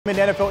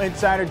NFL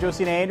Insider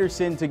Josina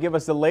Anderson to give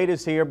us the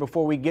latest here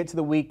before we get to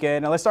the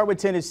weekend. Now let's start with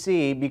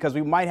Tennessee because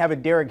we might have a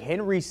Derrick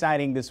Henry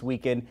signing this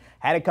weekend.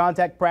 Had a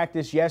contact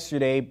practice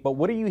yesterday, but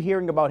what are you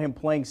hearing about him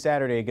playing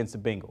Saturday against the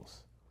Bengals?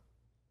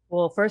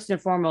 Well, first and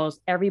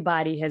foremost,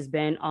 everybody has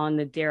been on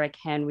the Derrick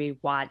Henry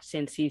watch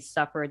since he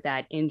suffered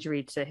that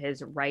injury to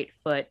his right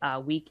foot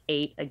week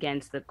 8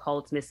 against the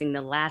Colts, missing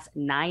the last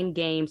 9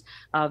 games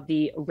of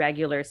the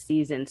regular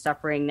season,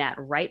 suffering that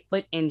right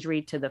foot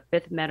injury to the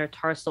 5th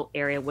metatarsal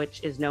area,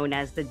 which is known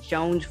as the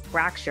Jones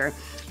fracture.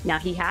 Now,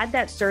 he had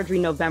that surgery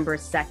November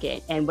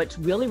 2nd, and what's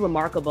really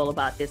remarkable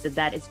about this is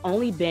that it's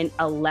only been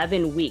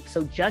 11 weeks,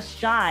 so just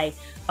shy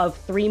of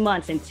 3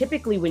 months. And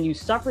typically when you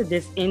suffer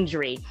this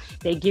injury,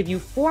 they give you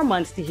 4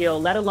 months to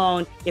heal, let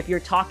alone if you're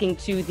talking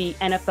to the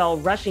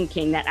NFL rushing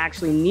king that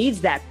actually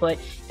needs that foot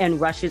and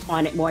rushes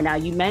on it more. Now,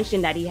 you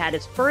mentioned that he had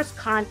his first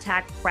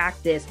contact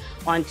practice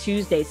on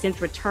Tuesday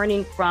since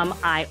returning from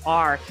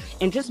IR.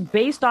 And just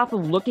based off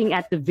of looking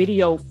at the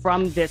video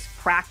from this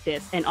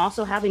practice and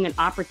also having an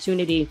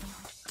opportunity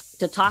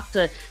to talk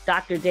to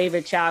Dr.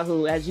 David Chow,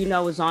 who, as you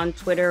know, is on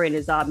Twitter and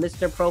is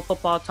Mr. Pro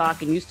Football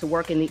Talk and used to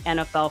work in the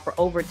NFL for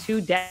over 2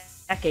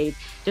 decades.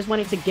 Just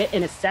wanted to get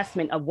an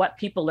assessment of what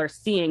people are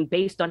seeing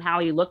based on how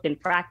he looked in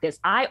practice.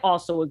 I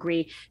also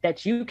agree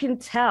that you can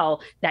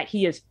tell that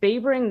he is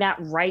favoring that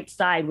right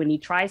side when he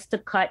tries to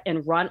cut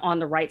and run on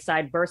the right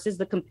side versus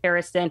the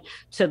comparison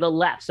to the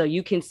left. So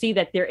you can see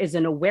that there is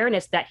an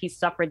awareness that he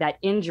suffered that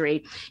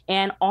injury.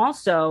 And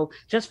also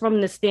just from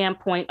the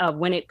standpoint of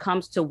when it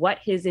comes to what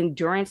his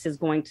endurance is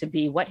going to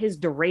be, what his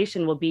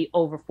duration will be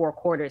over 4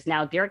 quarters.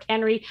 Now, Derrick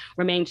Henry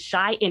remains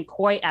shy and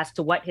coy as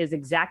to what his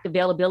exact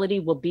availability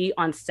will be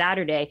on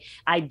Saturday.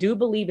 I do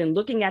believe in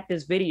looking at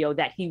this video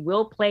that he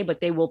will play, but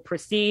they will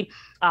proceed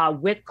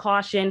with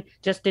caution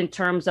just in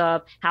terms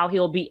of how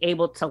he'll be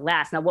able to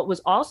last. Now, what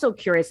was also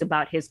curious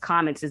about his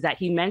comments is that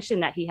he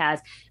mentioned that he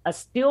has a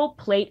steel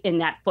plate in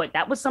that foot.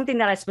 That was something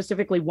that I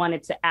specifically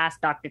wanted to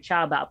ask Dr.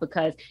 Chow about,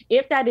 because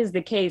if that is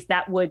the case,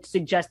 that would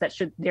suggest that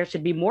there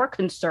should be more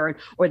concern,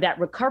 or that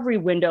recovery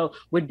window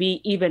would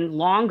be even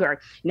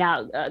longer.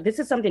 Now, this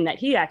is something that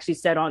he actually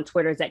said on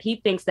Twitter, is that he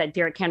thinks that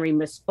Derrick Henry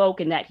misspoke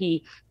and that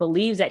he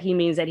believes that he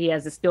means that he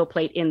has a steel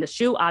plate in the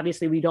shoe.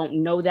 Obviously, we don't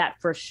know that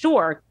for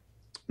sure.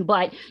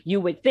 But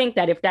you would think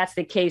that if that's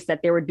the case,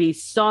 that there would be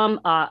some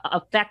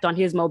effect on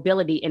his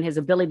mobility and his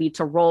ability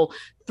to roll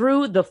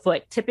through the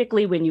foot.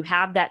 Typically, when you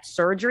have that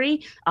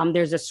surgery,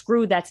 there's a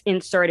screw that's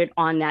inserted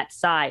on that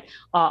side.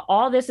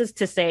 All this is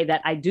to say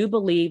that I do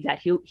believe that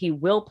he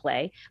will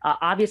play.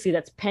 Obviously,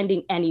 that's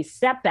pending any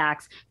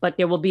setbacks, but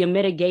there will be a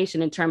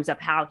mitigation in terms of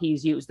how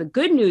he's used. The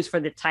good news for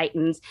the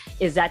Titans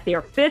is that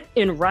they're 5th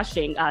in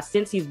rushing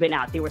since he's been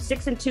out. They were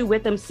 6-2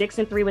 with him,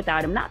 6-3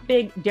 without him. Not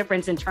big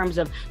difference in terms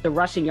of the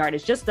rushing yard.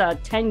 It's just a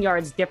 10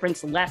 yards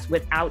difference less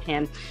without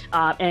him.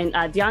 And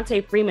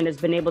Deontay Freeman has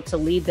been able to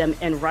lead them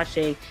in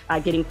rushing,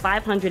 getting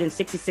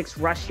 566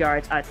 rush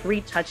yards,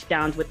 3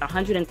 touchdowns with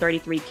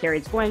 133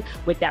 carries, going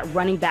with that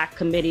running back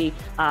committee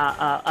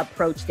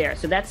approach there.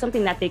 So that's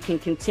something that they can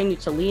continue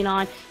to lean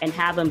on and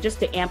have them just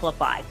to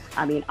amplify.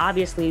 I mean,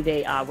 obviously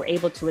they were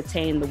able to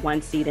attain the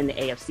 1 seed in the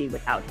AFC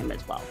without him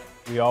as well.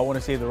 We all want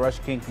to see the Rush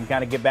King can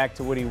kind of get back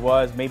to what he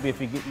was. Maybe if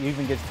he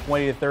even gets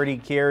 20 to 30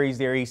 carries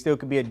there, he still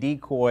could be a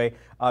decoy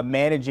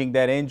managing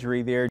that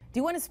injury there. Do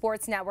you want a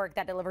sports network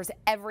that delivers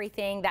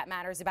everything that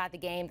matters about the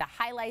game? The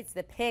highlights,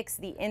 the picks,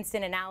 the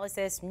instant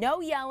analysis, no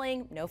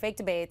yelling, no fake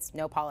debates,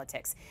 no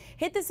politics.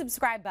 Hit the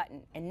subscribe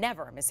button and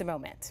never miss a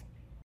moment.